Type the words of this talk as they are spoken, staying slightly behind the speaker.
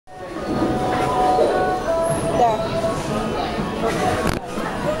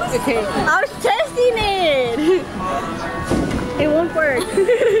Okay. I was testing it. It won't work.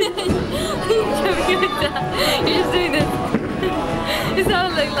 You're just doing this. It's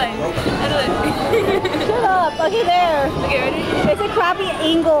not like Shut up. Okay, there. Okay, ready? It's a crappy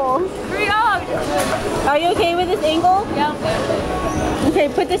angle. Hurry up! Are you okay with this angle? Yeah. Okay,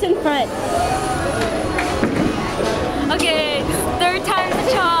 put this in front. Okay, third time's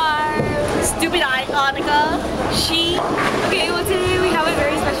the charm. Stupid Anica. Okay, well today we have a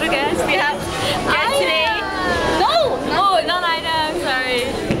very special guest. We have today. No! Oh, not Ina, I'm sorry.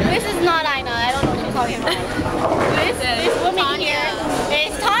 This is not Ina. I don't know what you're talking about. This woman Tanya. here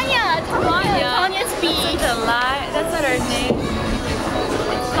is Tanya. Tanya speaks. That's a lie. That's not her name.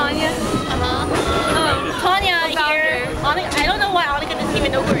 Tanya? Tanya here. I don't know why Anica doesn't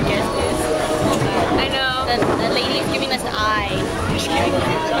even know who her guest is. I know. The lady is giving us the eye. Just kidding.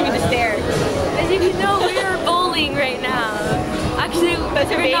 Giving the stare. As if you know, we are bowling right now. Actually,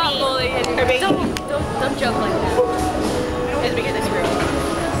 That's her we're baby. not bowling anymore. Her baby. Don't joke like that. Let's begin this room.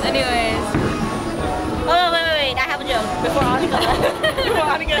 Anyways. Oh, wait. I have a joke. Before Anica left.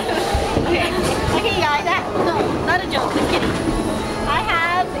 Okay, guys. No, not a joke. Just kidding. I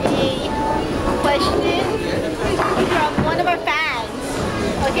have a question from one of our fans.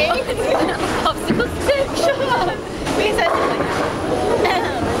 Okay? Popsicle stick. Shut up. Please don't do that.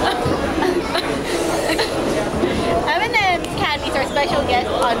 M&M's Candy's our special guest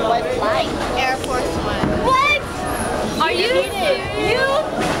on what flight? Air Force One. What? Are you serious?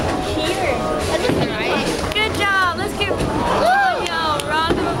 Here. That's just right. Good job. Let's give Tanya a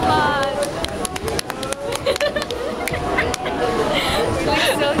round of applause. We're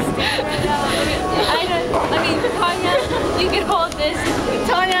so stupid right now. I mean, Tanya, you can hold this.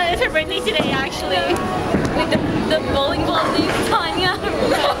 Tanya, it's her birthday today, actually. Wait, the bowling ball name Tanya.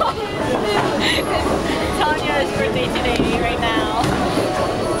 Tanya's birthday today, right now.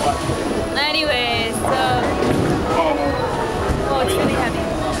 Anyways, oh, it's really heavy.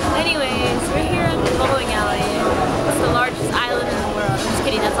 Anyways, we're here in the bowling alley. It's the largest island in the world. I'm just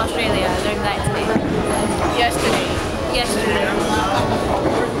kidding, that's Australia. I learned that today. Yesterday. It's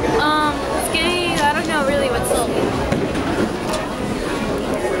getting, I don't know really what's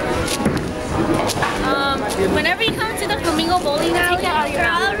Whenever you come to the Flamingo bowling alley,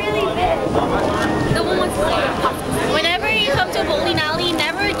 no one wants to play with popsicles. whenever you come to a bowling alley,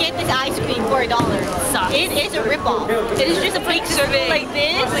 never get this ice cream for $1. Sucks. It is a ripoff. It is just a fake circle like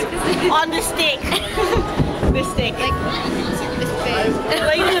this on the stick. The stick. Like this big.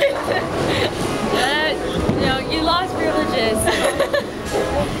 Like You know, you lost privileges.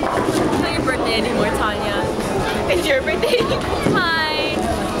 It's not your birthday anymore, Tanya. It's your birthday. Hi.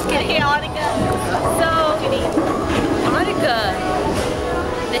 Just kidding. Hey, Anica. So, Anica.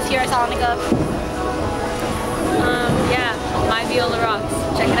 This here is Anica. Yeah, my viola rocks.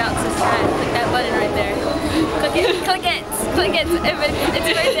 Check it out, subscribe. Click that button right there. Click it, click it, click it. It's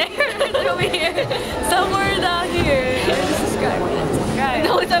right there. It's over here. Somewhere down here. Subscribe. Subscribe.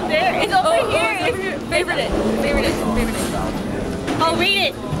 No, it's up there. It's over here. It's over here. Favorite it. Favorite it. Favorite it. Oh, rate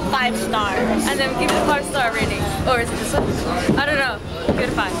it 5 stars. And then give it a 5-star rating. Or is it this one? I don't know. Give it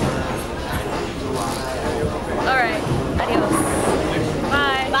a 5. Alright. Adios.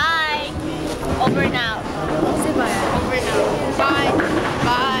 Bye. Bye. Over and out. Say bye. Over and out. Bye.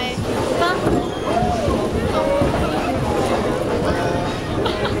 Bye.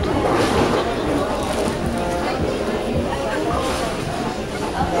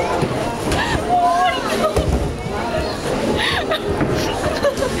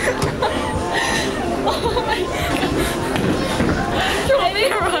 Oh my God.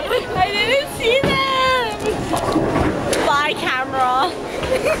 I didn't see them. Bye, camera.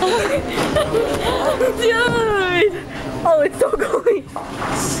 Dude. Oh, it's still going.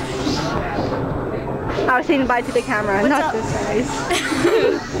 I was saying bye to the camera, What's not up? this guys.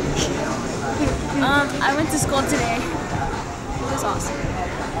 I went to school today. It was awesome.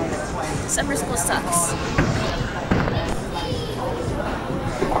 Summer school sucks.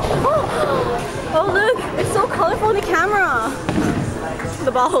 Oh look, it's so colorful in the camera.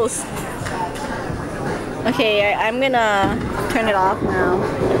 The balls. Okay, I'm gonna turn it off now.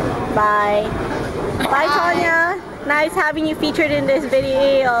 Bye. Bye, Tanya. Nice having you featured in this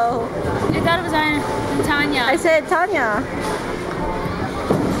video. I thought it was on Tanya. I said Tanya.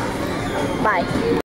 Bye.